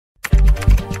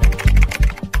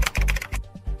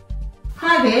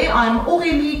Hi there, I'm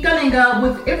Aurélie Kalenga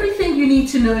with everything you need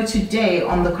to know today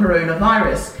on the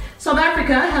coronavirus. South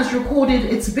Africa has recorded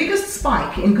its biggest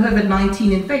spike in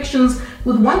COVID-19 infections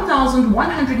with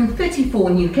 1,134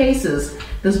 new cases.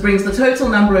 This brings the total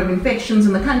number of infections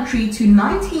in the country to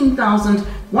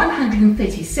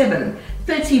 19,137.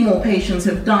 30 more patients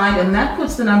have died, and that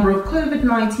puts the number of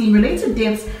COVID-19 related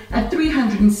deaths at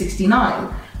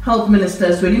 369. Health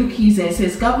Minister Zweli Mkhize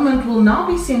says government will now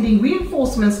be sending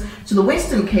reinforcements to the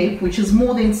Western Cape, which has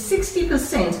more than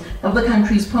 60% of the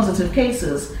country's positive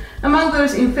cases. Among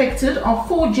those infected are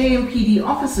 4 JMPD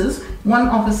officers. One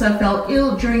officer fell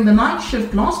ill during the night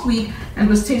shift last week and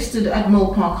was tested at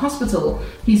Mill Park Hospital.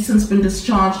 He's since been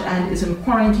discharged and is in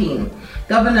quarantine.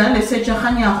 Governor Lesetja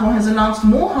Kganyago has announced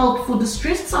more help for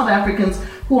distressed South Africans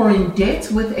who are in debt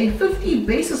with a 50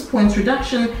 basis points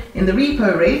reduction in the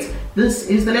repo rate. This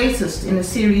is the latest in a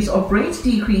series of rate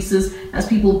decreases as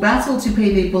people battle to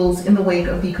pay their bills in the wake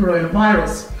of the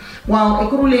coronavirus. While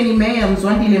Ekurhuleni Mayor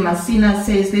Mzwandile Masina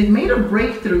says they've made a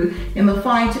breakthrough in the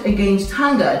fight against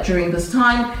hunger during this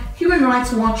time, Human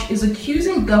Rights Watch is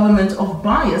accusing government of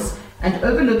bias and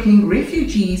overlooking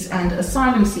refugees and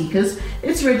asylum seekers.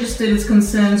 It's registered its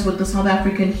concerns with the South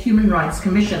African Human Rights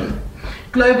Commission.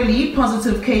 Globally,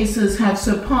 positive cases have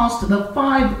surpassed the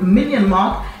 5 million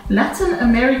mark. Latin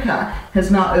America has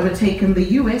now overtaken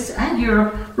the US and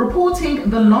Europe, reporting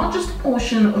the largest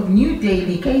portion of new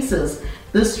daily cases.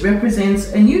 This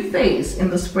represents a new phase in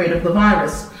the spread of the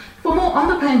virus. For more on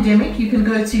the pandemic, you can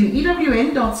go to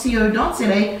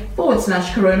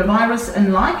ewn.co.za/coronavirus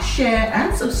and like, share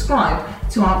and subscribe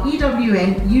to our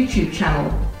EWN YouTube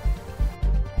channel.